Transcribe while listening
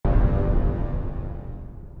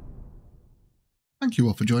Thank you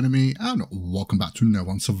all for joining me and welcome back to No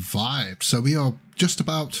One Survived. So we are just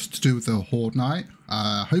about to do the Horde night.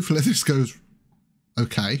 Hopefully this goes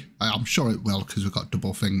okay. I'm sure it will because we've got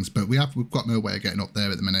double things, but we've got no way of getting up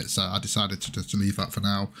there at the minute, so I decided to just leave that for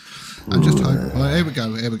now. And just hope, oh,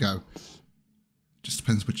 here we go. Just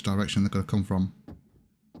depends which direction they're going to come from.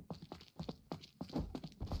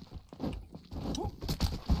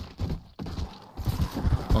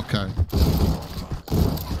 Okay.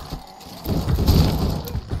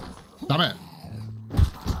 Damn it.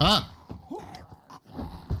 Ah.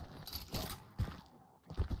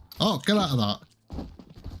 Oh, get out of that.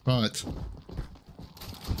 Right.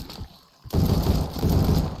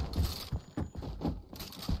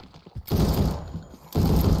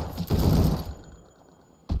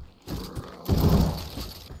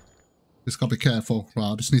 Just gotta be careful.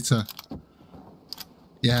 Right, I just need to...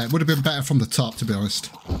 Yeah, it would have been better from the top, to be honest.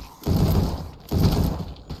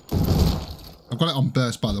 I've got it on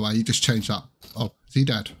burst, by the way. You just changed that. Oh, is he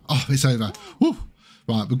dead? Oh, it's over. Woo!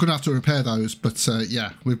 Right, we're going to have to repair those, but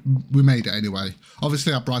yeah, we made it anyway.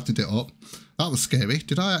 Obviously, I brightened it up. That was scary.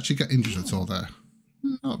 Did I actually get injured at all there?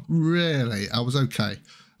 Not really. I was okay.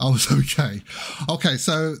 Okay,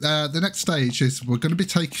 so the next stage is we're going to be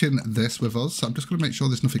taking this with us. I'm just going to make sure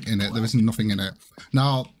there's nothing in it. There isn't nothing in it.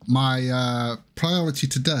 Now, my priority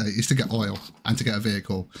today is to get oil and to get a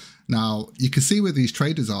vehicle. Now, you can see where these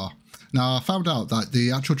traders are. Now, I found out that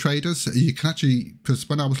the actual traders, you can actually, because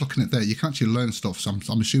when I was looking at there, you can actually learn stuff. So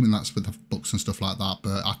I'm assuming that's with the books and stuff like that.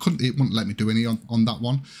 But I couldn't, it wouldn't let me do any on that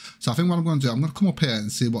one. So I think what I'm going to do, I'm going to come up here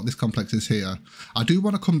and see what this complex is here. I do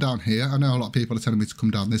want to come down here. I know a lot of people are telling me to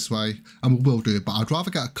come down this way, and we will do it. But I'd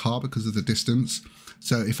rather get a car because of the distance.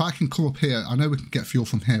 So if I can come up here, I know we can get fuel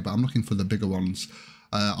from here, but I'm looking for the bigger ones.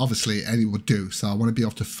 Obviously, any would do, so I want to be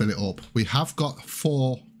able to fill it up. We have got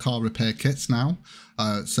 4 car repair kits now,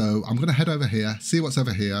 so I'm going to head over here, see what's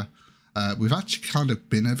over here. We've actually kind of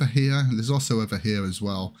been over here. There's also over here as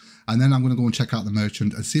well. And then I'm going to go and check out the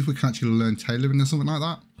merchant and see if we can actually learn tailoring or something like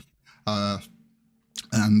that.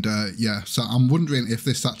 Yeah, so I'm wondering if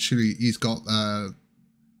this actually, he's got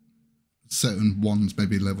certain ones,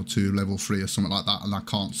 maybe level 2, level 3 or something like that, and I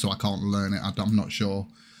can't learn it. I'm not sure.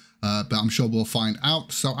 But I'm sure we'll find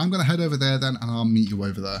out. So I'm going to head over there then, and I'll meet you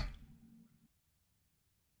over there.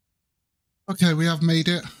 Okay, we have made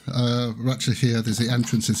it. We're actually here. There's the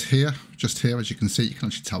entrances here, just here, as you can see. You can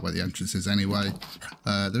actually tell where the entrance is anyway.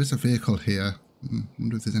 There is a vehicle here. I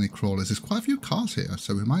wonder if there's any crawlers. There's quite a few cars here,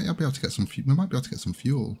 so we might be able to get some. We might be able to get some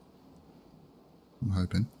fuel. I'm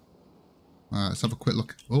hoping. Let's have a quick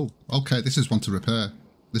look. Oh, okay. This is one to repair.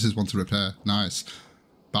 Nice.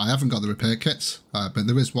 But I haven't got the repair kits, but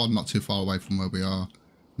there is one not too far away from where we are.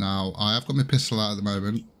 Now, I have got my pistol out at the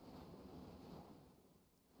moment.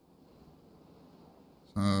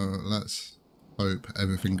 So, let's hope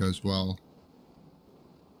everything goes well.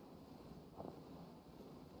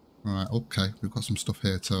 Alright, okay, we've got some stuff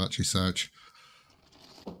here to actually search.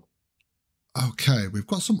 Okay, we've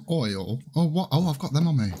got some oil. Oh, what? Oh, I've got them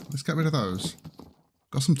on me. Let's get rid of those.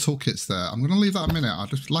 Got some toolkits there. I'm going to leave that a minute.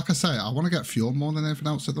 Like I say, I want to get fuel more than anything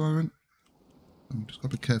else at the moment. I'm just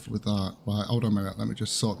got to be careful with that. Right, hold on a minute. Let me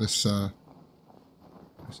just sort this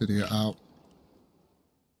idiot out.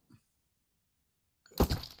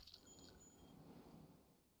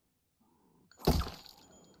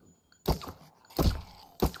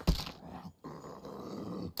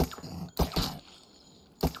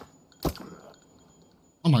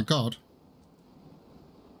 Oh my god.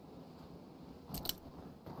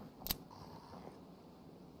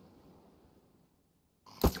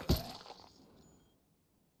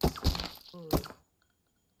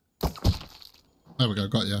 There we go,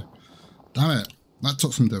 got you. Damn it, that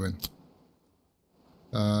took some doing.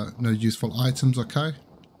 No useful items, okay.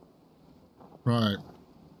 Right.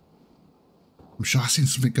 I'm sure I've seen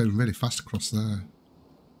something going really fast across there.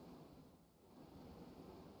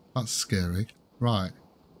 That's scary. Right.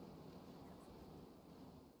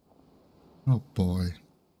 Oh boy.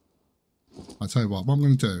 I'll tell you what I'm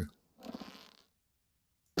going to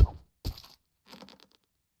do.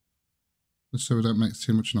 Just so we don't make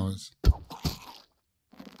too much noise.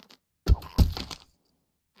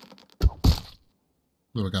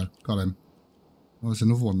 There we go, got him. Oh, there's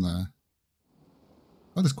another one there.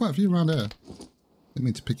 Oh, there's quite a few around here. Didn't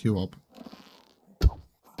mean to pick you up.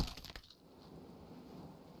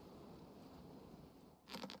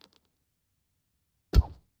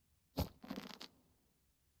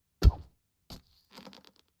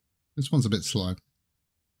 This one's a bit slow.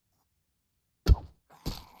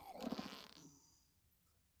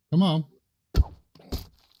 Come on.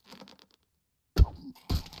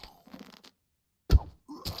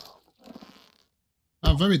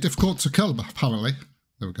 are very difficult to kill, apparently.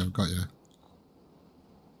 There we go, got you.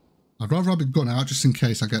 I'd rather have a gun out just in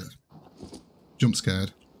case I get jump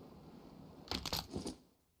scared.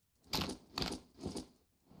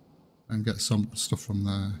 And get some stuff from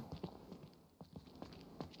there.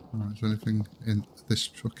 Alright, is there anything in this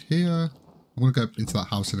truck here? I'm going to go into that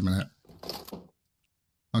house in a minute.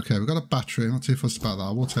 Okay, we've got a battery. I'm not too fussed about that.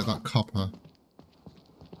 I will take that copper.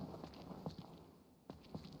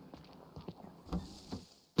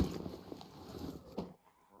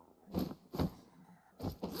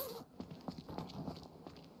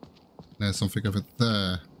 There's something over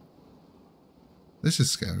there. This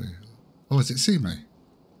is scary. Oh, has it seen me?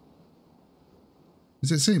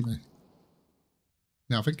 Has it seen me?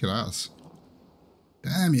 Yeah, I think it has.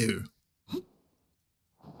 Damn you.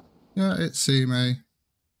 Yeah, it's seen me.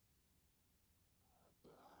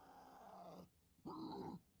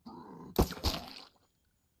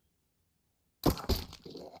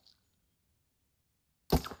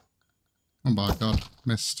 Oh my god,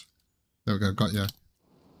 missed. There we go, got you.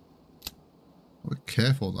 We're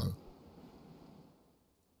careful though.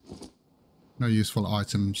 No useful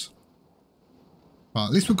items. Right,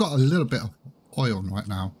 at least we've got a little bit of oil right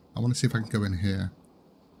now. I want to see if I can go in here.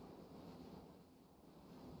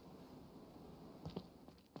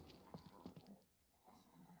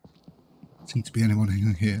 Seems to be anyone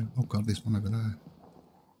in here. Oh god, there's one over there.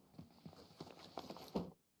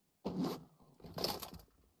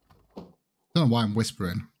 Don't know why I'm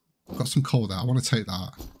whispering. I've got some coal there. I want to take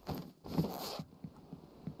that.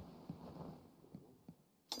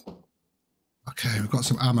 Okay, we've got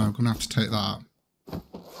some ammo. I'm going to have to take that.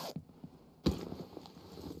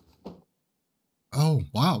 Oh,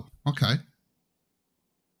 wow. Okay.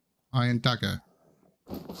 Iron dagger.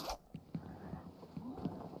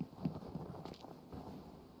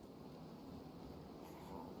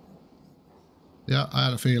 Yeah, I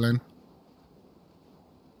had a feeling.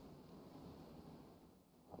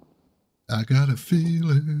 I got a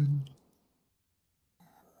feeling.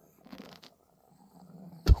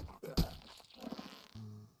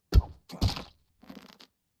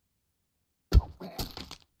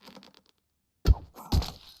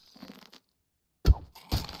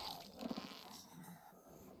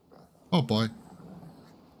 Oh boy.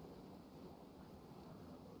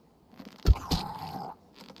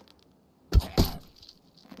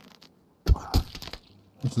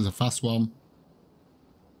 This is a fast one.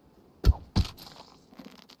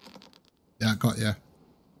 Yeah, I got you.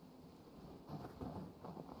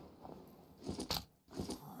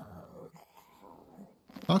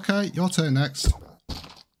 Okay, your turn next.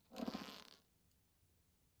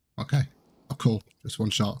 Okay. Oh, cool. Just one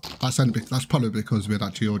shot. That's probably because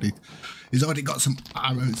he's already got some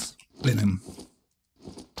arrows in him.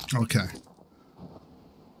 Okay.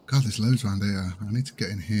 God, there's loads around here. I need to get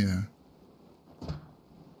in here.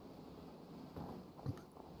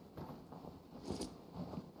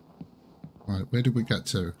 Right, where did we get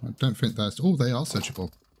to? I don't think that's... Oh, they are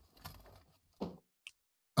searchable.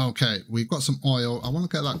 Okay, we've got some oil. I want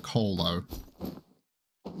to get that coal, though.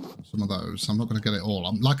 Some of those. I'm not going to get it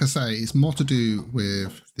all. Like I say, it's more to do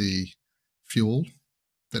with the fuel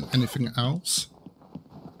than anything else.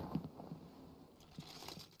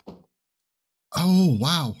 Oh,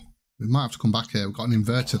 wow. We might have to come back here. We've got an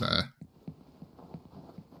inverter there.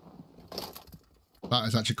 That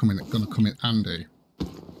is actually going to come in handy.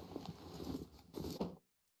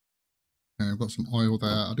 Okay, I've got some oil there.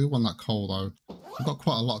 I do want that coal, though. I've got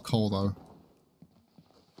quite a lot of coal, though.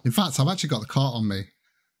 In fact, I've actually got the cart on me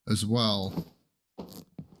as well.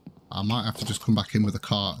 I might have to just come back in with the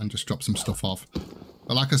cart and just drop some stuff off.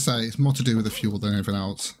 But like I say, it's more to do with the fuel than anything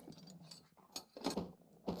else.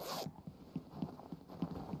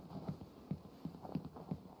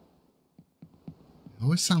 They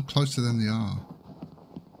always sound closer than they are.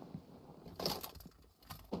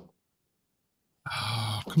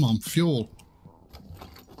 Ah, come on, fuel.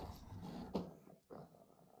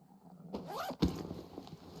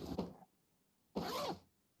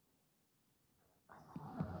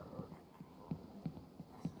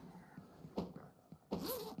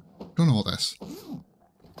 Done all this.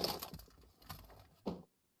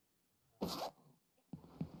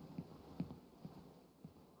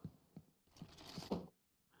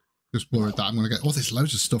 Just worried that I'm going to get... Oh, there's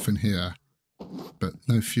loads of stuff in here, but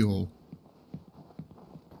no fuel.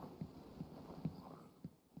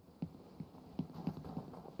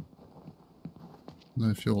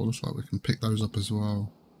 No fuel. Looks like we can pick those up as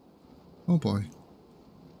well. Oh boy.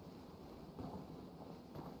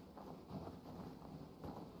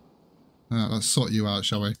 Let's sort you out,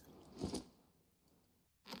 shall we?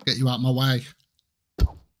 Get you out my way.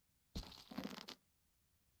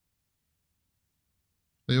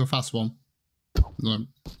 Are you a fast one? No.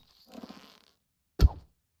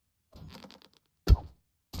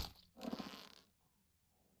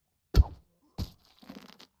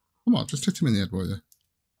 Come on, just hit him in the head, will you?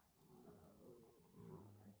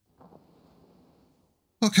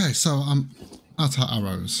 Okay, so I'm out of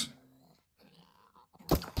arrows.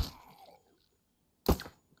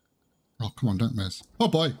 Oh, come on, don't miss. Oh,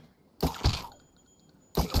 boy.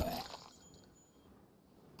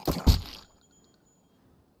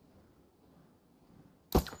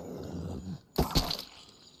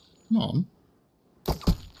 Come on.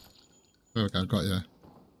 There we go, got you. I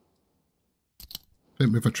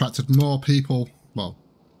think we've attracted more people. Well.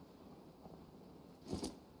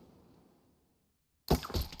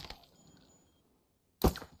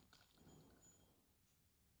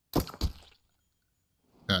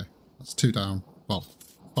 Okay, that's 2 down. Well,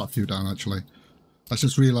 quite a few down, actually. Let's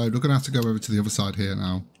just reload. We're going to have to go over to the other side here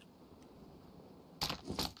now.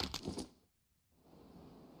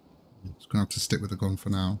 Just going to have to stick with the gun for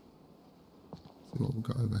now. See what we've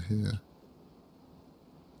got over here.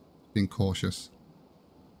 Being cautious.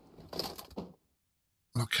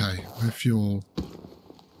 Okay, no fuel.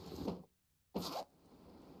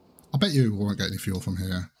 I bet you won't get any fuel from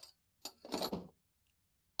here.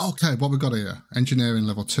 Okay, what we got here? Engineering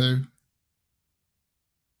level 2.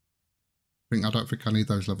 I don't think I need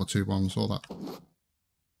those level 2 ones or that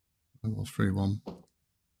level 3 one.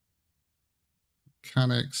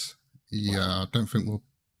 Mechanics. Yeah, I don't think we'll...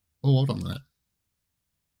 Oh, hold on a minute.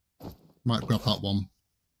 Might grab that one.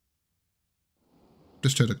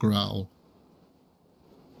 Just heard a growl.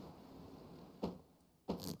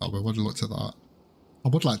 Oh, we would have looked at that. I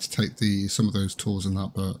would like to take some of those tools and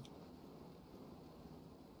that, but...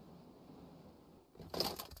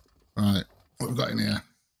 Right, what have we got in here?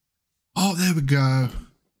 Oh, there we go.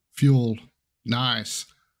 Fuel. Nice.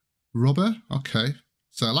 Rubber? Okay.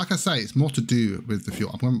 So, like I say, it's more to do with the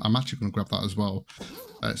fuel. I'm actually going to grab that as well.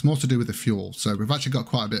 It's more to do with the fuel. So, we've actually got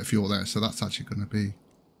quite a bit of fuel there. So, that's actually going to be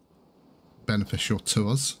beneficial to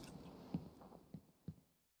us.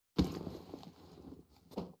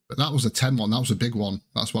 But that was a 10 one. That was a big one.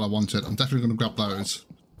 That's what I wanted. I'm definitely going to grab those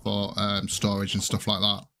for storage and stuff like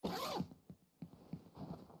that.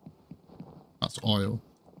 That's oil.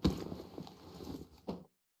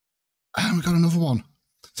 And we got another one.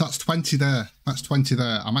 So that's 20 there. That's 20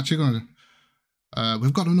 there. I'm actually going to...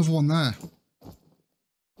 we've got another one there.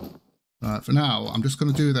 Right, for now, I'm just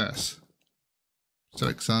going to do this. So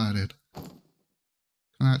excited. Can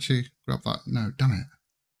I actually grab that? No, damn it.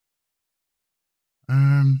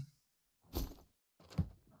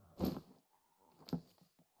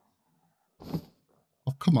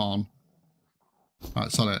 Oh, come on.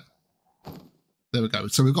 Right, sorry. There we go.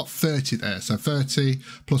 So we've got 30 there. So 30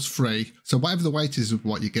 plus 3. So whatever the weight is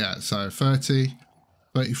what you get. So 30,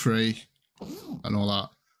 33, and all that.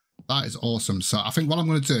 That is awesome. So I think what I'm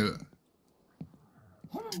going to do...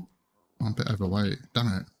 I'm a bit overweight.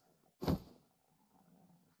 Damn it.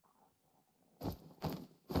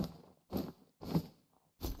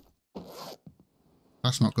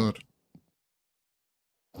 That's not good.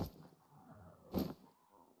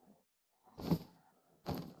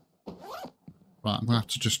 Right, I'm going to have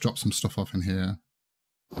to just drop some stuff off in here.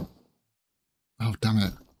 Oh, damn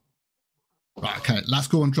it. Right, okay, let's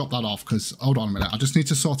go and drop that off, because, hold on a minute, I just need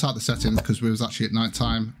to sort out the settings, because we was actually at night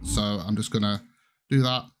time, so I'm just going to do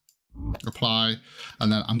that, apply,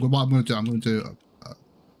 and then what I'm going to do,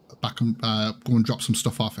 back and go and drop some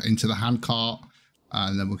stuff off into the hand cart,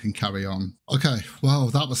 and then we can carry on. Okay, well,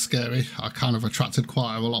 that was scary. I kind of attracted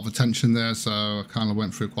quite a lot of attention there, so I kind of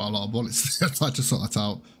went through quite a lot of bullets. I tried to sort that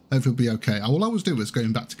out. Hopefully it'll be okay. All I was doing was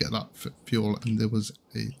going back to get that fuel, and there was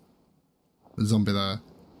a zombie there.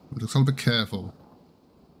 Just gotta be careful.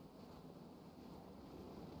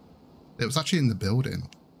 It was actually in the building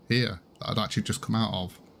here that I'd actually just come out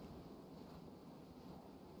of.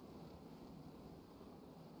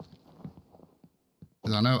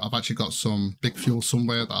 Because I know I've actually got some big fuel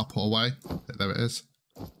somewhere that I'll put away. There it is.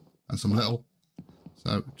 And some little.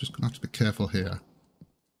 So just gonna have to be careful here.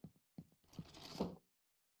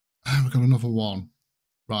 And we've got another one.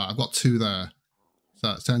 Right, I've got 2 there. So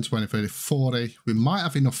that's 10, 20, 30, 40. We might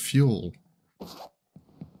have enough fuel. We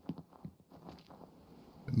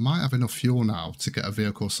might have enough fuel now to get a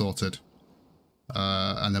vehicle sorted.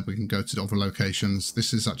 And then we can go to other locations.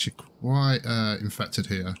 This is actually quite infected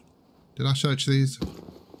here. Did I search these?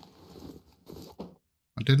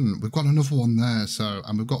 I didn't. We've got another one there. So,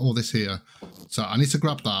 and we've got all this here. So I need to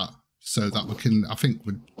grab that so that we can... I think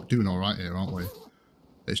we're doing all right here, aren't we?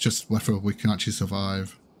 It's just whether we can actually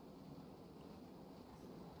survive.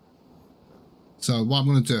 So what I'm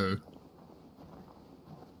going to do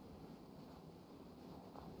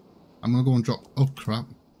I'm going to go and drop... Oh, crap.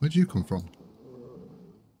 Where'd you come from?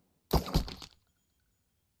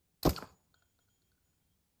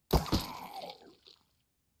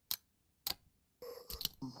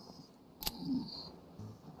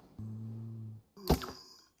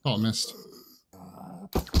 Oh, I missed.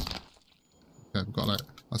 Okay, we've got it.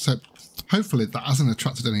 I said, hopefully that hasn't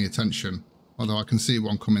attracted any attention. Although I can see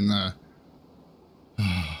one coming there.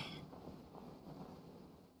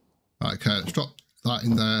 Right, okay, let's drop that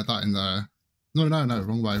in there, that in there. No,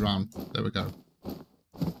 wrong way around. There we go.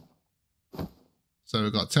 So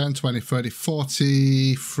we've got 10, 20, 30,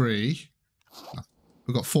 43.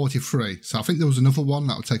 We've got 43. So I think there was another one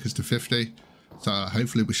that would take us to 50. So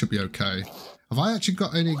hopefully we should be okay. Have I actually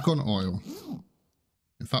got any gun oil?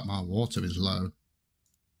 In fact, my water is low.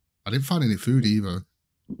 I didn't find any food either.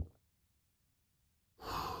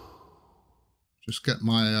 Just get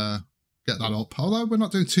my get that up. Although we're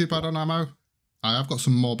not doing too bad on ammo. I have got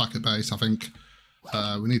some more back at base, I think.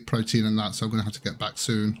 We need protein and that, so I'm going to have to get back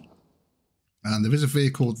soon. And there is a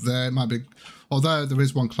vehicle there. It might be... Although there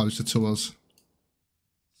is one closer to us.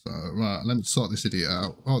 So, right, let me sort this idiot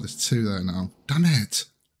out. Oh, there's two there now. Damn it!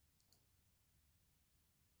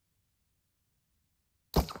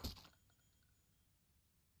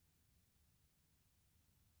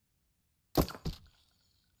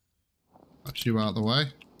 That's you out of the way.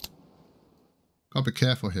 Gotta be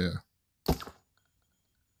careful here.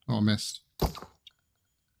 Oh, I missed.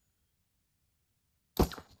 There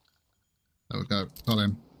we go. Got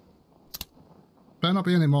him. Better not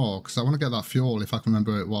be any more, because I want to get that fuel if I can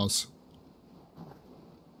remember who it was.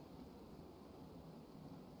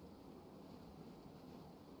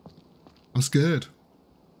 I'm scared.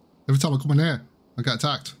 Every time I come in here, I get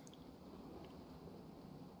attacked.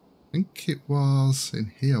 I think it was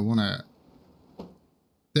in here, wasn't it?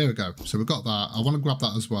 There we go. So we've got that. I want to grab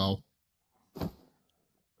that as well.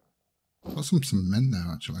 Got some cement there,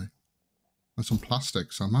 actually. And some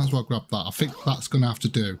plastic, so I might as well grab that. I think that's going to have to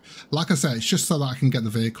do. Like I said, it's just so that I can get the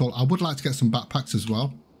vehicle. I would like to get some backpacks as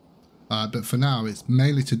well. But for now, it's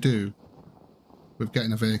mainly to do with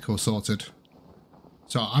getting a vehicle sorted.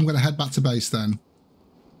 So I'm going to head back to base then.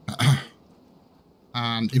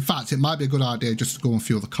 And in fact, it might be a good idea just to go and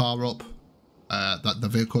fuel the car up. The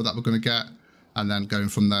vehicle that we're going to get. And then going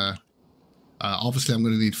from there. Obviously, I'm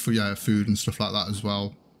going to need food and stuff like that as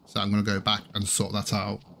well. So I'm going to go back and sort that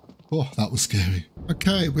out. Oh, that was scary.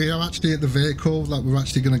 Okay, we are actually at the vehicle that we're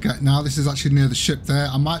actually going to get now. This is actually near the ship there.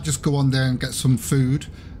 I might just go on there and get some food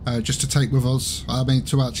just to take with us. I mean,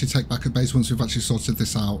 to actually take back at base once we've actually sorted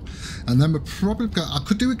this out. And then we're probably I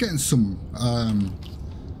could do with getting some...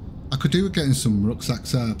 I could do with getting some rucksacks,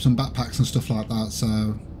 some backpacks and stuff like that.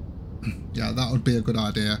 So, yeah, that would be a good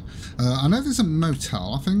idea. I know there's a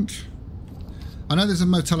motel, I think. I know there's a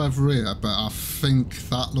motel over here, but I think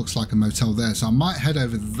that looks like a motel there. So I might head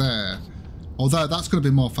over there. Although that's going to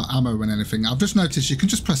be more for ammo than anything. I've just noticed you can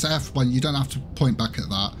just press F when you don't have to point back at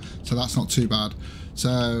that. So that's not too bad.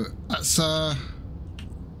 So let's... No,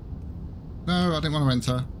 I didn't want to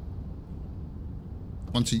enter.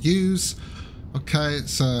 Want to use. Okay,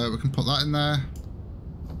 so we can put that in there.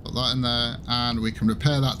 Put that in there. And we can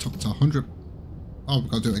repair that to 100. Oh,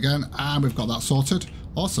 we've got to do it again. And we've got that sorted.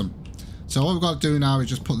 Awesome. So all we've got to do now is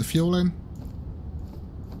just put the fuel in.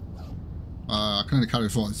 I can only carry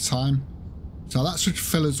 40 at a time. So that should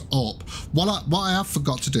fill us up. What I have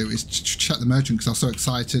forgot to do is check the merchant because I was so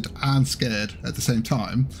excited and scared at the same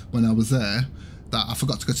time when I was there that I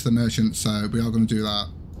forgot to go to the merchant. So we are going to do that.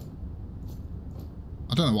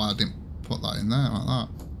 I don't know why I didn't put that in there like that.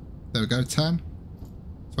 There we go. 10,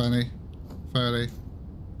 20, 30,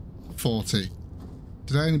 40.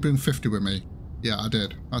 Did I only bring 50 with me? Yeah, I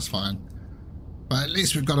did. That's fine. But at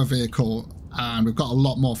least we've got a vehicle and we've got a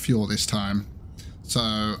lot more fuel this time. So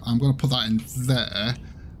I'm going to put that in there.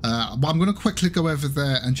 But I'm going to quickly go over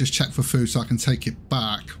there and just check for food so I can take it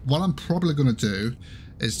back. What I'm probably going to do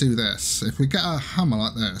is do this. If we get a hammer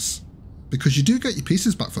like this, because you do get your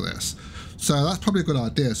pieces back for this. So that's probably a good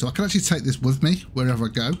idea. So I can actually take this with me wherever I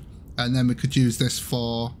go. And then we could use this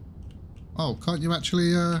for... Oh, can't you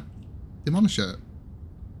actually demolish it?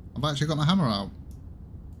 I've actually got my hammer out.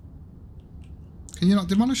 Can you not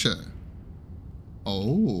demolish it?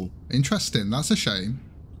 Oh, interesting. That's a shame.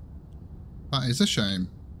 That is a shame.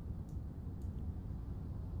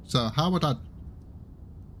 So how would I...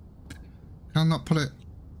 Can I not put it...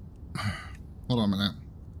 Hold on a minute.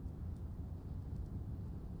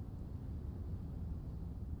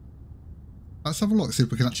 Let's have a look, see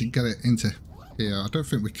if we can actually get it into here. I don't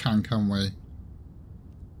think we can we?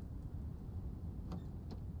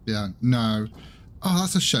 Yeah, no. Oh,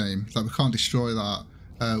 that's a shame that we can't destroy that.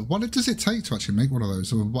 What does it take to actually make one of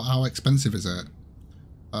those? Or how expensive is it?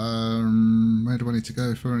 Where do I need to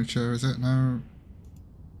go? Furniture, is it? No.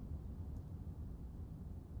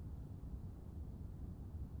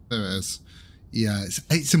 There it is. Yeah, it's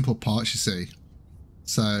 8 simple parts, you see.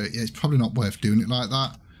 So yeah, it's probably not worth doing it like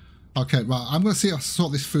that. Okay, right, I'm going to see if I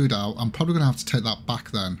sort this food out. I'm probably going to have to take that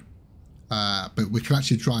back then. But we can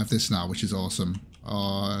actually drive this now, which is awesome.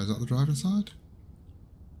 Is that the driving side?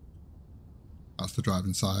 That's the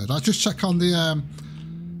driving side. I'll just check on the...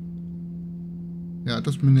 Yeah, it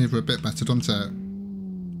does maneuver a bit better, doesn't it?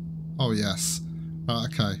 Oh, yes. Right,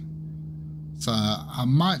 okay. So I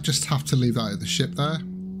might just have to leave that at the ship there.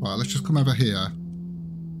 Right, let's just come over here.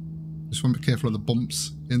 Just want to be careful of the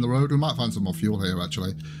bumps in the road. We might find some more fuel here,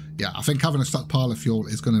 actually. Yeah, I think having a stockpile of fuel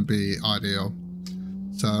is going to be ideal.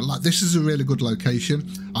 So, like, this is a really good location.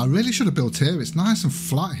 I really should have built here. It's nice and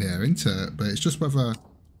flat here, isn't it? But it's just whether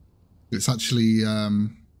it's actually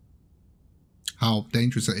how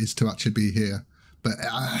dangerous it is to actually be here. But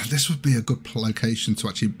this would be a good location to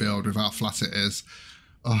actually build with how flat it is.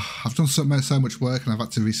 Oh, I've done so much work and I've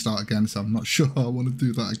had to restart again, so I'm not sure I want to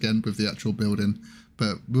do that again with the actual building.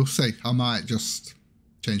 But we'll see. I might just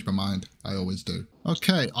change my mind. I always do.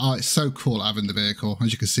 Okay. Oh, it's so cool having the vehicle.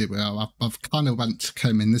 As you can see, I've kind of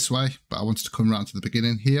came in this way, but I wanted to come around to the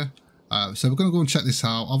beginning here. So we're going to go and check this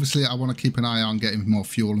out. Obviously, I want to keep an eye on getting more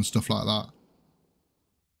fuel and stuff like that.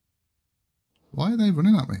 Why are they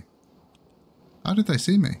running at me? How did they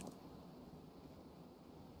see me?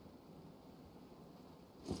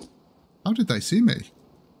 How did they see me?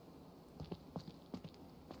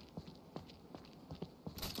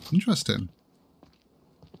 Interesting.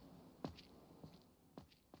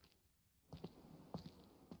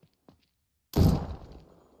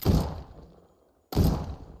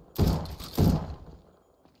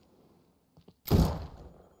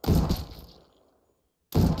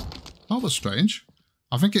 That was strange.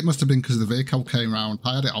 I think it must have been because the vehicle came round.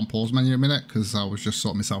 I had it on pause menu a minute because I was just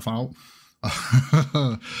sorting myself out.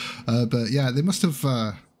 But yeah, they must have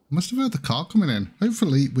heard the car coming in.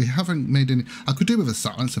 Hopefully we haven't made any... I could do with a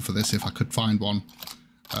silencer for this if I could find one.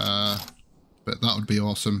 But that would be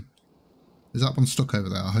awesome. Is that one stuck over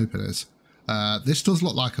there? I hope it is. This does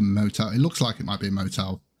look like a motel. It looks like it might be a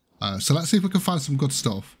motel. So let's see if we can find some good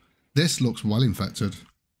stuff. This looks well infected.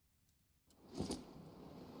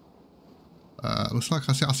 Looks like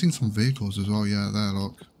I've seen some vehicles as well. Yeah, there,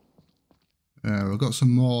 look. Yeah, we've got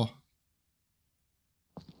some more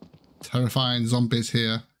terrifying zombies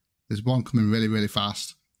here. There's one coming really, really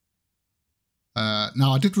fast.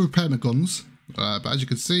 Now, I did repair my guns, but as you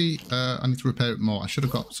can see, I need to repair it more. I should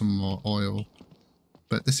have got some more oil.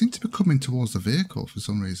 But they seem to be coming towards the vehicle for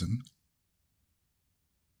some reason.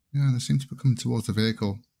 Yeah, they seem to be coming towards the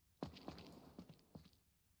vehicle.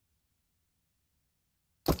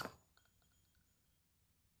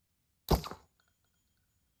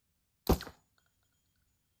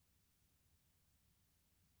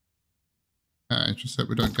 Yeah, just hope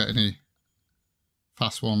we don't get any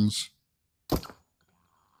fast ones. Oh,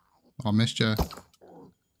 I missed you.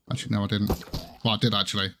 Actually, no, I didn't. Well, I did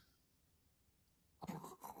actually.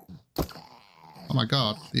 Oh my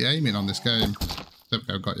god, the aiming on this game. There we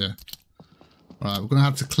go, got you. Right, we're going to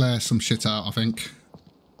have to clear some shit out, I think.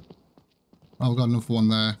 Oh, we've got another one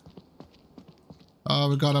there. Oh,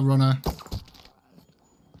 we've got a runner.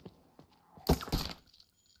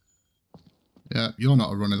 Yeah, you're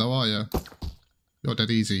not a runner though, are you? You're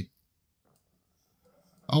dead easy.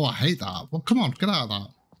 Oh, I hate that. Well, come on, get out of that.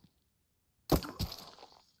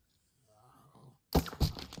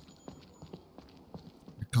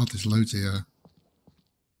 God, there's loads here.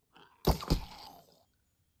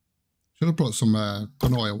 Should have brought some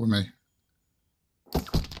gun oil with me.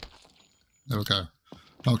 There we go.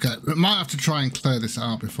 Okay, we might have to try and clear this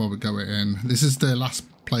out before we go in. This is the last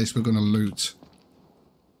place we're going to loot.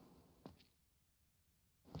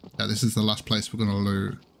 Yeah, this is the last place we're going to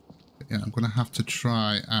loot. Yeah, I'm going to have to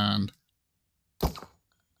try and...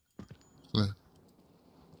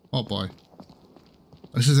 Oh boy.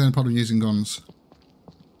 This is the only problem using guns.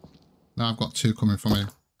 Now I've got two coming for me.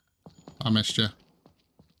 I missed you.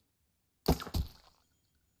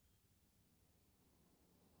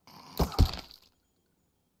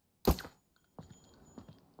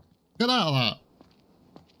 Get out of that.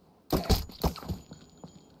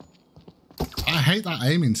 I hate that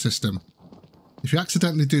aiming system. If you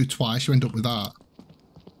accidentally do twice, you end up with that.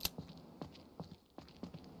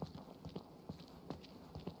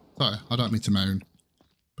 Sorry, I don't mean to moan,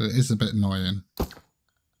 but it is a bit annoying.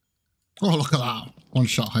 Oh, look at that. One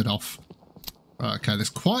shot head off. Right, okay, there's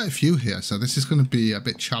quite a few here, so this is going to be a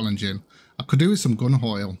bit challenging. I could do with some gun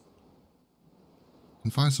oil.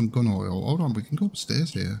 can find some gun oil. Hold on, we can go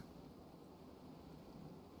upstairs here.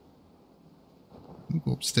 I'll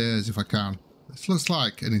go upstairs if I can. This looks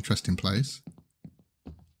like an interesting place.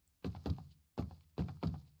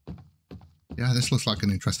 Yeah, this looks like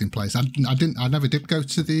an interesting place. I never did go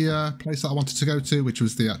to the place that I wanted to go to, which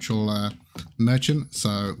was the actual merchant.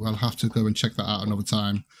 So we'll have to go and check that out another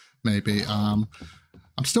time, maybe. I'm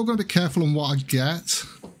still going to be careful on what I get.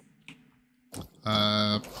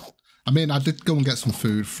 I mean, I did go and get some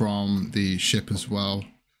food from the ship as well.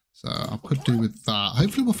 So I could do with that.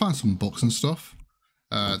 Hopefully we'll find some books and stuff.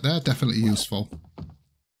 They're definitely useful.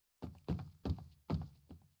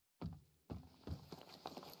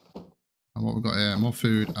 And what we've got here, more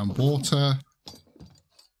food and water.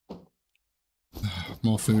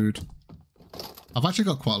 More food. I've actually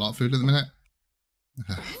got quite a lot of food at the minute.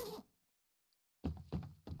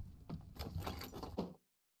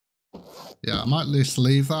 Yeah, I might just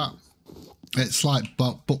leave that. It's like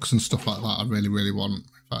books and stuff like that I really, really want. In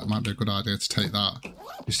fact, it might be a good idea to take that,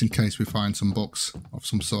 just in case we find some books of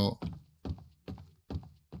some sort.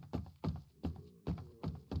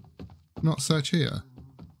 Not search here.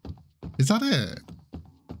 Is that it?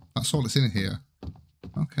 That's all that's in here.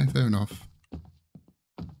 Okay, fair enough.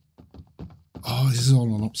 Oh, this is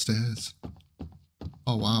all on upstairs.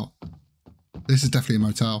 Oh, wow. This is definitely a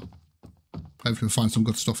motel. Hopefully we'll find some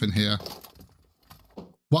good stuff in here.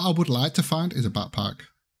 What I would like to find is a backpack.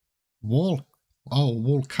 Wall. Oh,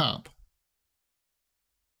 wall cap.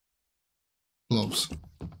 Gloves.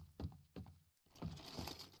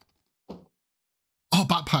 Oh,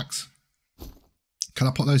 backpacks. Can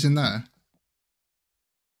I put those in there?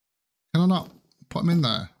 Can I not put them in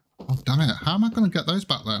there? Oh, damn it. How am I going to get those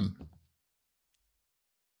back then?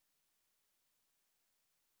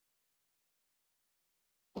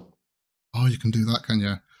 Oh, you can do that, can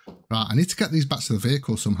you? Right, I need to get these back to the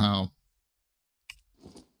vehicle somehow.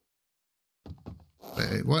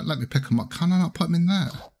 But it won't let me pick them up. Can I not put them in there?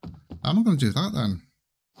 How am I going to do that then?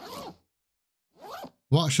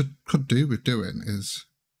 What I could do with doing is...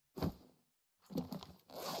 I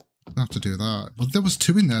have to do that. Well, there was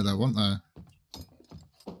two in there though, weren't there?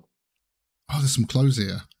 Oh, there's some clothes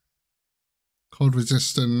here. Cold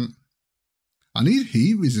resistant. I need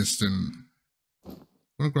heat resistant. I'm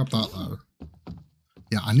going to grab that though.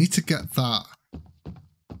 Yeah, I need to get that.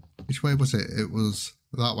 Which way was it? It was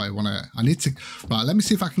that way, wasn't it? I need to... Right, let me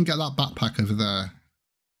see if I can get that backpack over there.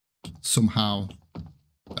 Somehow.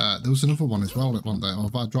 There was another one as well, wasn't there? Or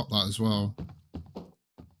have I dropped that as well?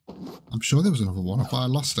 I'm sure there was another one. Have I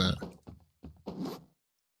lost it?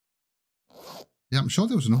 Yeah, I'm sure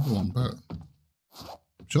there was another one, but...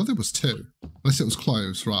 I'm sure there was two. Unless it was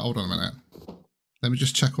closed. Right, hold on a minute. Let me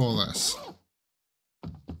just check all this.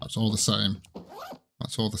 That's all the same.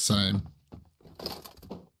 That's all the same.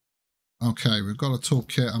 Okay, we've got a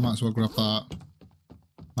toolkit. I might as well grab that.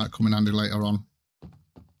 Might come in handy later on.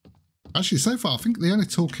 Actually, so far, I think the only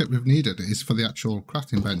toolkit we've needed is for the actual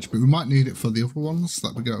crafting bench, but we might need it for the other ones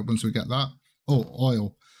that we get once we get that. Oh,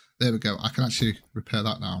 oil. There we go. I can actually repair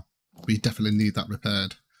that now. We definitely need that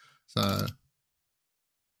repaired. So,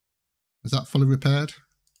 is that fully repaired?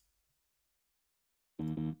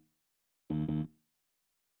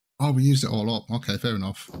 Oh, we used it all up. Okay, fair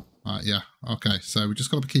enough. Yeah. Okay, so we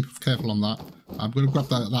just got to keep careful on that. I'm going to grab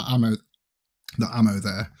that ammo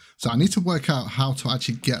there. So I need to work out how to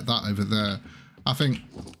actually get that over there. I think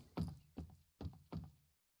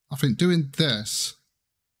doing this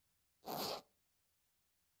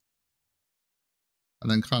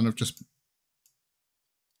and then kind of just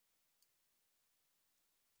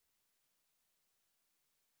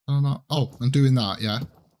I don't know. Oh, and doing that, yeah.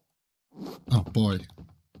 Oh boy.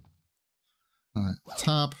 All right,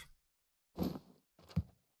 tab.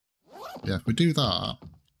 Yeah, if we do that,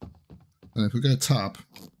 and if we go tab,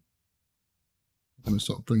 then we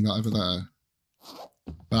sort of bring that over there.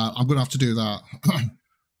 But I'm going to have to do that.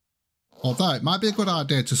 Although it might be a good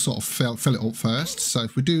idea to sort of fill it up first. So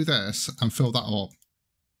if we do this and fill that up.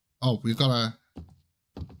 Oh, we've got to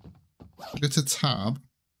go to tab.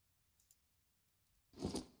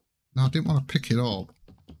 No, I didn't want to pick it up.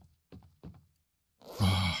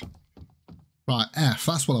 Oh. Right, F,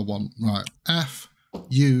 that's what I want. Right, F,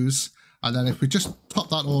 use, and then if we just top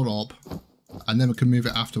that all up, and then we can move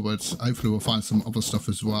it afterwards, hopefully we'll find some other stuff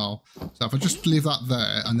as well. So if I just leave that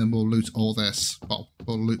there, and then we'll loot all this. Well,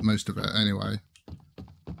 we'll loot most of it anyway.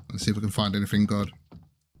 Let's see if we can find anything good.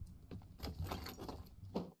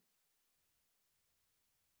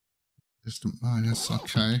 Distant minus,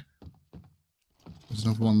 okay. There's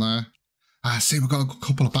another one there. Ah, see, we've got a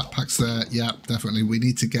couple of backpacks there. Yeah, definitely. We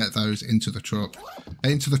need to get those into the truck.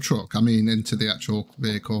 Into the truck, I mean into the actual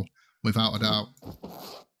vehicle. without a doubt.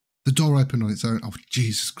 The door opened on its own. Oh,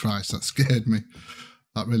 Jesus Christ, that scared me.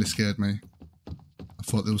 That really scared me. I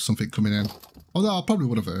thought there was something coming in. Although I probably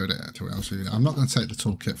would have heard it, to be honest with you. I'm not going to take the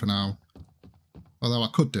toolkit for now. Although I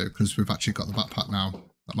could do, because we've actually got the backpack now.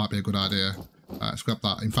 That might be a good idea. Let's grab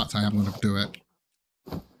that. In fact, I am going to do it.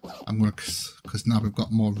 I'm going to, because now we've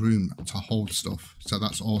got more room to hold stuff. So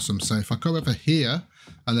that's awesome. So if I go over here,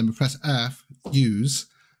 and then we press F, use,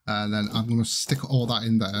 and then I'm going to stick all that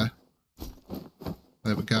in there.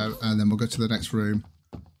 There we go. And then we'll go to the next room.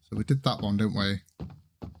 So we did that one, didn't we?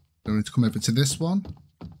 Then we need to come over to this one.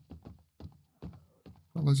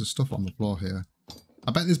 Got loads of stuff on the floor here.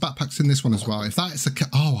 I bet there's backpacks in this one as well. If that is a...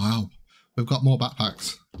 Oh, wow. We've got more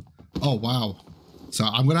backpacks. Oh, wow. So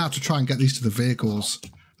I'm going to have to try and get these to the vehicles,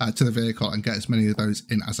 to the vehicle, and get as many of those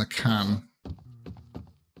in as I can.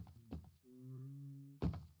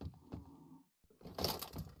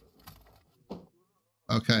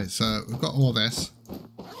 Okay, so we've got all this.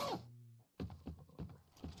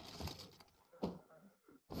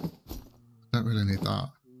 Don't really need that.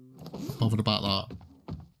 Not bothered about that.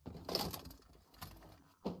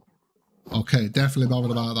 Okay, definitely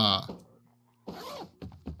bothered about that.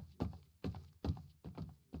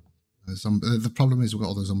 The problem is we've got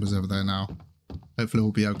all the zombies over there now. Hopefully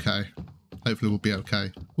we'll be okay. Hopefully we'll be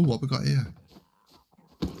okay. Ooh, what we got here?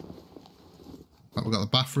 Right, we've got the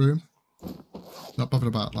bathroom. Not bothered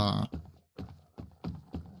about that.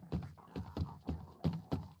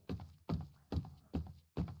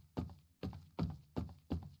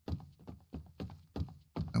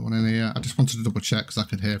 No one in here. I just wanted to double check because I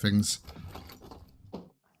could hear things.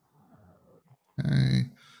 Okay.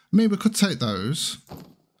 I mean, we could take those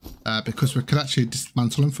because we could actually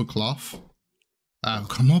dismantle them for cloth. We've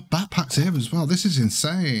got more backpacks here as well. This is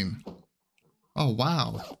insane. Oh,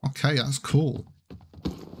 wow. Okay, that's cool.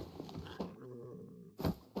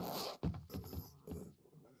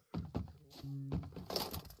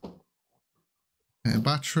 Okay,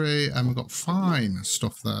 battery, and we've got fine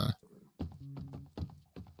stuff there.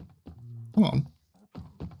 Come on.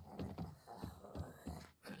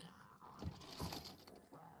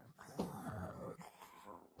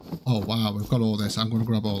 Oh, wow, we've got all this. I'm going to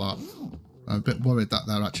grab all that. I'm a bit worried that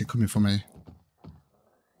they're actually coming for me.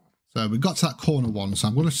 So we got to that corner one. So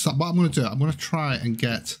I'm going to, what I'm going to do, I'm going to try and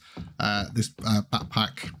get this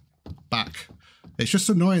backpack back. It's just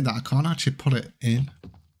annoying that I can't actually put it in.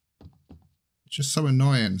 It's just so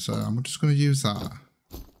annoying. So I'm just going to use that.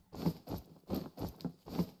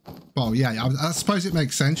 Well, yeah, I suppose it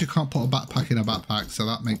makes sense. You can't put a backpack in a backpack, so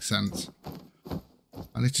that makes sense.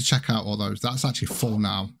 I need to check out all those. That's actually full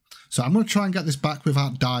now. So I'm going to try and get this back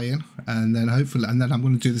without dying, and then hopefully, and then I'm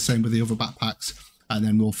going to do the same with the other backpacks, and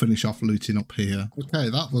then we'll finish off looting up here. Okay,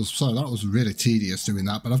 that was really tedious doing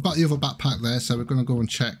that, but I've got the other backpack there, so we're going to go and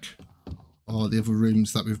check all the other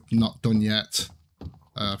rooms that we've not done yet.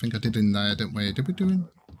 I think I did in there, didn't we? Did we do in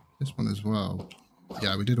this one as well?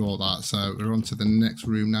 Yeah, we did all that, so we're on to the next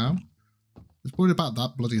room now. I was worried about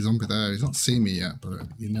that bloody zombie there. He's not seen me yet, but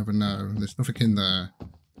you never know. There's nothing in there.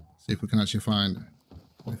 See if we can actually find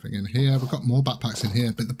anything in here. We've got more backpacks in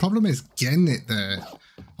here, but the problem is getting it there.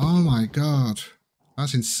 Oh my god.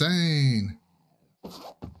 That's insane.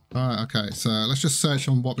 Alright, okay, so let's just search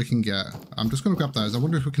on what we can get. I'm just going to grab those. I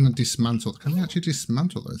wonder if we can dismantle. Can we actually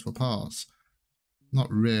dismantle those for parts?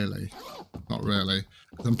 Not really. Not really.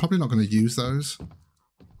 Because I'm probably not going to use those.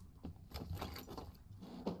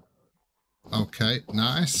 Okay,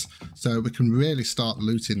 nice. So we can really start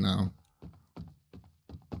looting now.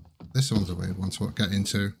 This one's a weird one to get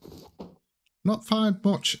into. Not find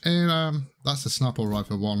much in, that's a sniper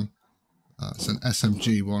rifle one. It's an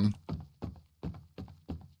SMG one.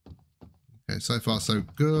 Okay, so far so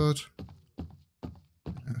good.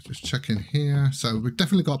 Just check in here. So we've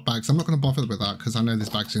definitely got bags. I'm not going to bother with that because I know there's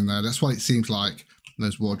bags in there. That's what it seems like.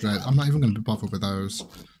 Those wardrobes. I'm not even going to be bothered with those,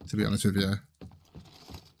 to be honest with you.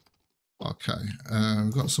 Okay,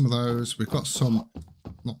 we've got some of those. We've got some,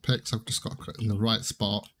 not picks. I've just got to put it in the right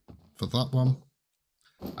spot for that one.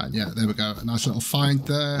 And yeah, there we go. A nice little find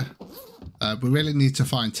there. We really need to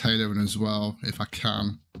find tailoring as well, if I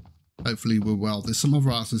can. Hopefully we will. There's some other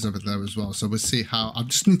houses over there as well, so we'll see how. I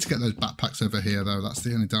just need to get those backpacks over here, though. That's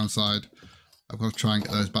the only downside. I've got to try and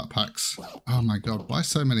get those backpacks. Oh my god, why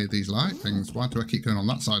so many of these light things? Why do I keep going on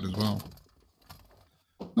that side as well?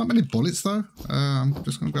 Not many bullets, though. I'm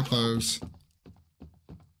just going to grab those.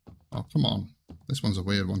 Oh, come on. This one's a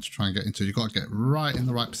weird one to try and get into. You've got to get right in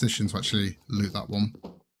the right position to actually loot that one.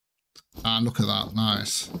 And look at that.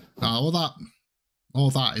 Nice. Now,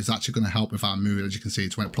 all that is actually going to help with our mood, as you can see.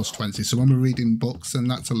 It's +20. So when we're reading books and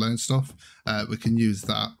that to learn stuff, we can use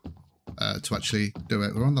that. to actually do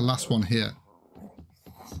it. We're on the last one here.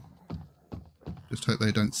 Just hope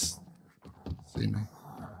they don't see me.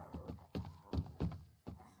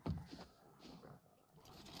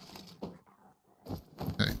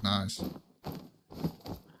 Okay, nice.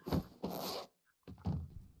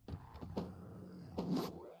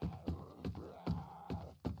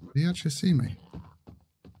 Did he actually see me?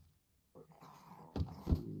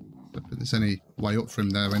 Don't think there's any way up for him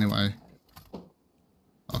there anyway.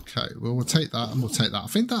 Okay, well, we'll take that and we'll take that. I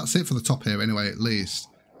think that's it for the top here anyway, at least.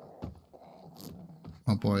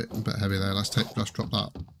 Oh boy, a bit heavy there. Let's drop that.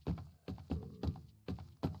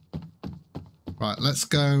 Right, let's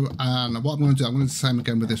go. And what I'm going to do, I'm going to do the same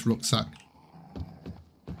again with this rucksack.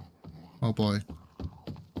 Oh boy.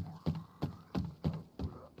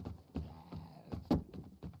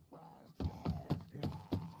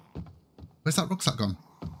 Where's that rucksack gone?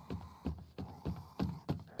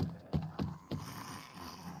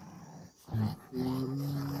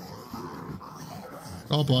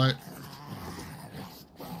 Oh boy.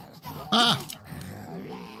 Ah!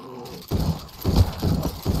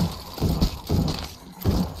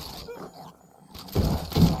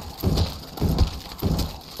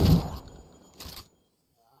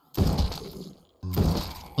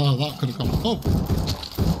 Oh, that could have gone. Oh!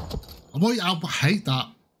 Boy, I hate that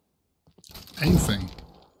aim thing.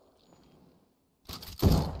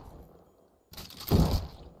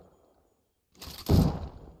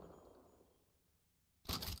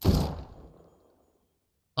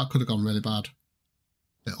 That could have gone really bad.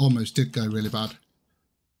 It almost did go really bad.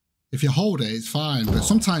 If you hold it, it's fine. But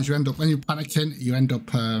sometimes you end up, when you're panicking, you end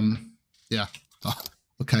up, yeah. Oh,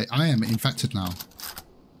 okay, I am infected now.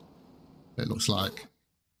 It looks like.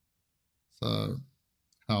 So,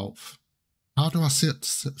 health. How do I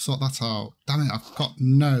sort that out? Damn it, I've got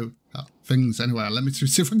no things anyway. Let me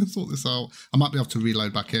see if I can sort this out. I might be able to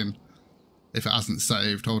reload back in if it hasn't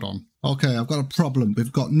saved. Hold on. Okay, I've got a problem.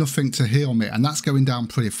 We've got nothing to heal me, and that's going down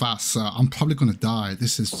pretty fast, so I'm probably going to die.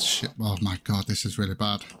 This is shit. Oh my god, this is really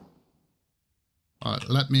bad. Alright,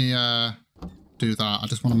 let me do that. I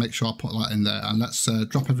just want to make sure I put that in there, and let's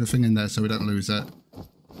drop everything in there so we don't lose it.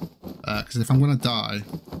 Because if I'm going to die,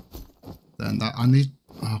 then that I need...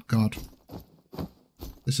 Oh god.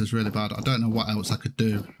 This is really bad. I don't know what else I could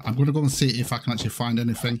do. I'm going to go and see if I can actually find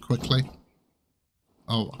anything quickly.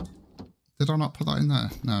 Oh... Did I not put that in there?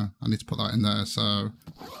 No, I need to put that in there. So,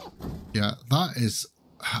 yeah, that is...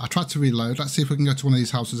 I tried to reload. Let's see if we can go to one of these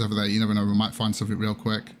houses over there. You never know, we might find something real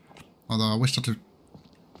quick. Although I wish I'd have...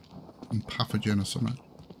 pathogen or something.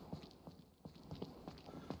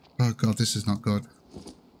 Oh god, this is not good.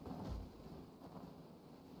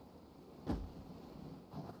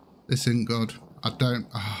 This isn't good. I don't...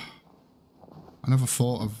 I never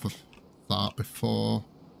thought of that before.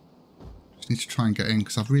 Just need to try and get in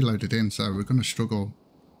because I've reloaded in, so we're going to struggle.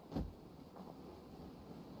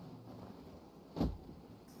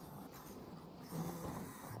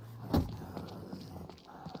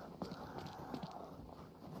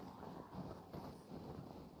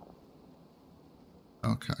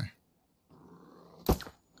 Okay.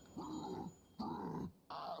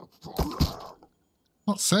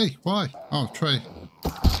 Let's see. Why? Oh, tree.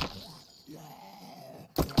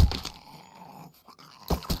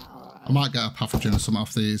 I might get a pathogen or something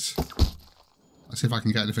off these. Let's see if I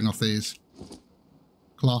can get anything off these.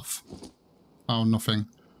 Cloth. Oh, nothing.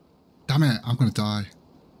 Damn it, I'm going to die.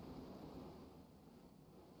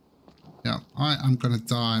 Yeah, I am going to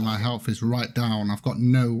die. My health is right down. I've got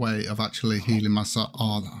no way of actually healing myself.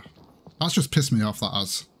 Oh, that's just pissed me off, that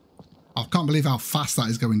has. I can't believe how fast that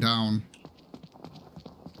is going down.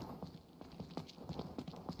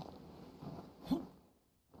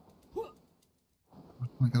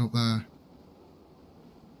 I get up there.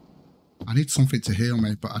 I need something to heal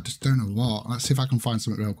me, but I just don't know what. Let's see if I can find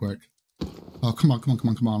something real quick. Oh, come on, come on, come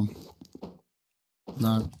on, come on.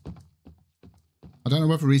 No. I don't know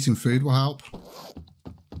whether eating food will help.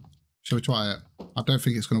 Shall we try it? I don't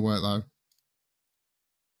think it's going to work, though.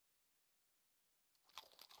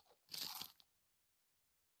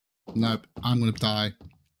 Nope, I'm going to die.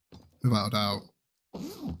 Without a doubt.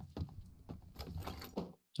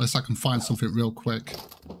 Unless I can find something real quick.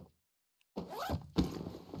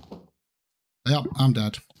 Yep, I'm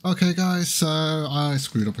dead. Okay guys, so I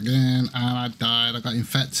screwed up again and I died. I got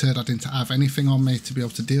infected. I didn't have anything on me to be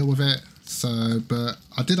able to deal with it. So, but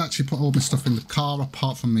I did actually put all my stuff in the car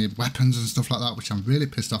apart from my weapons and stuff like that, which I'm really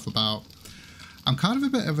pissed off about. I'm kind of a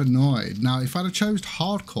bit annoyed. Now, if I'd have chose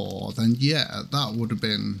hardcore, then yeah, that would have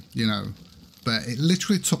been, you know, but it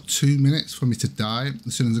literally took 2 minutes for me to die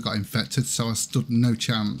as soon as I got infected, so I stood no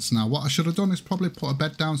chance. Now, what I should have done is probably put a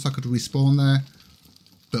bed down so I could respawn there.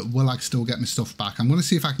 but will I still get my stuff back? I'm going to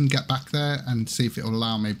see if I can get back there and see if it'll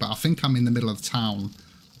allow me, but I think I'm in the middle of the town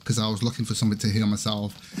because I was looking for something to heal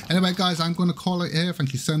myself. Anyway, guys, I'm going to call it here.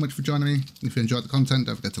 Thank you so much for joining me. If you enjoyed the content,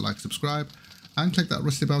 don't forget to like, subscribe, and click that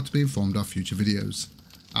rusty bell to be informed of future videos.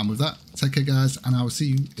 And with that, take care, guys, and I will see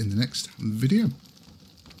you in the next video.